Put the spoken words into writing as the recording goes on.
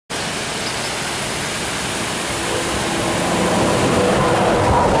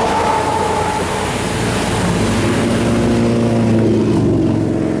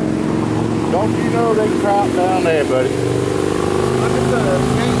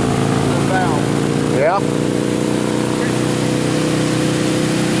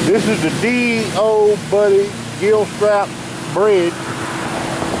is the D.O. Buddy Gilstrap Bridge.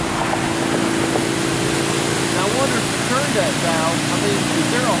 Now I wonder if you turn that valve, I mean, is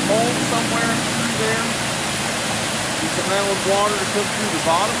there a hole somewhere there? Is the amount of water to come through the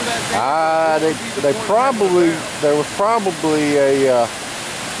bottom of that thing? There was probably a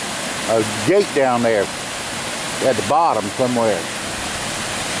gate down there at the bottom somewhere.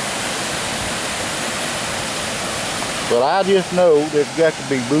 But I just know there's got to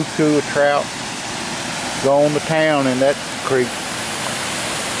be buku or trout going to town in that creek,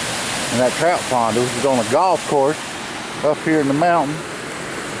 in that trout pond. This is on a golf course up here in the mountain.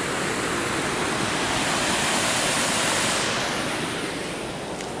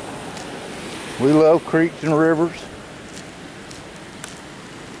 We love creeks and rivers.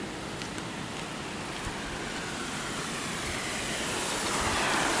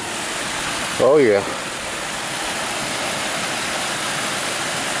 Oh yeah.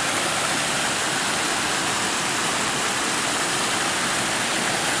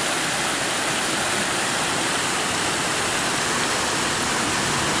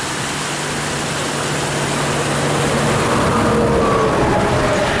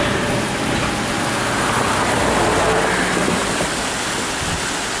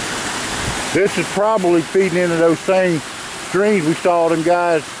 This is probably feeding into those same streams we saw them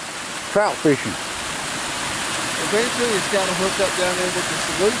guys trout fishing. Eventually it's got to hook up down there with the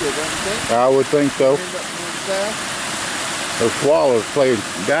Saluda, don't you think? I would think so. End up going south. Those swallows playing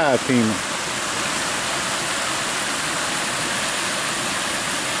dive teaming.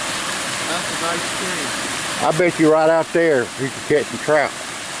 That's a nice stream. I bet you right out there you could catch some trout.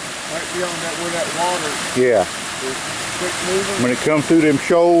 Right beyond that where that water Yeah. is quick moving. When it comes through them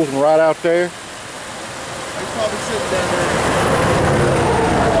shoals and right out there. They probably sitting down there.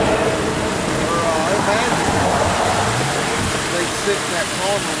 Or I imagine they sit in that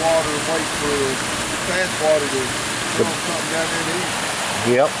calmer water and wait for the fast water to throw something down there to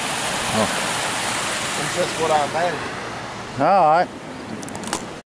eat. Yep. That's what I imagine. All right.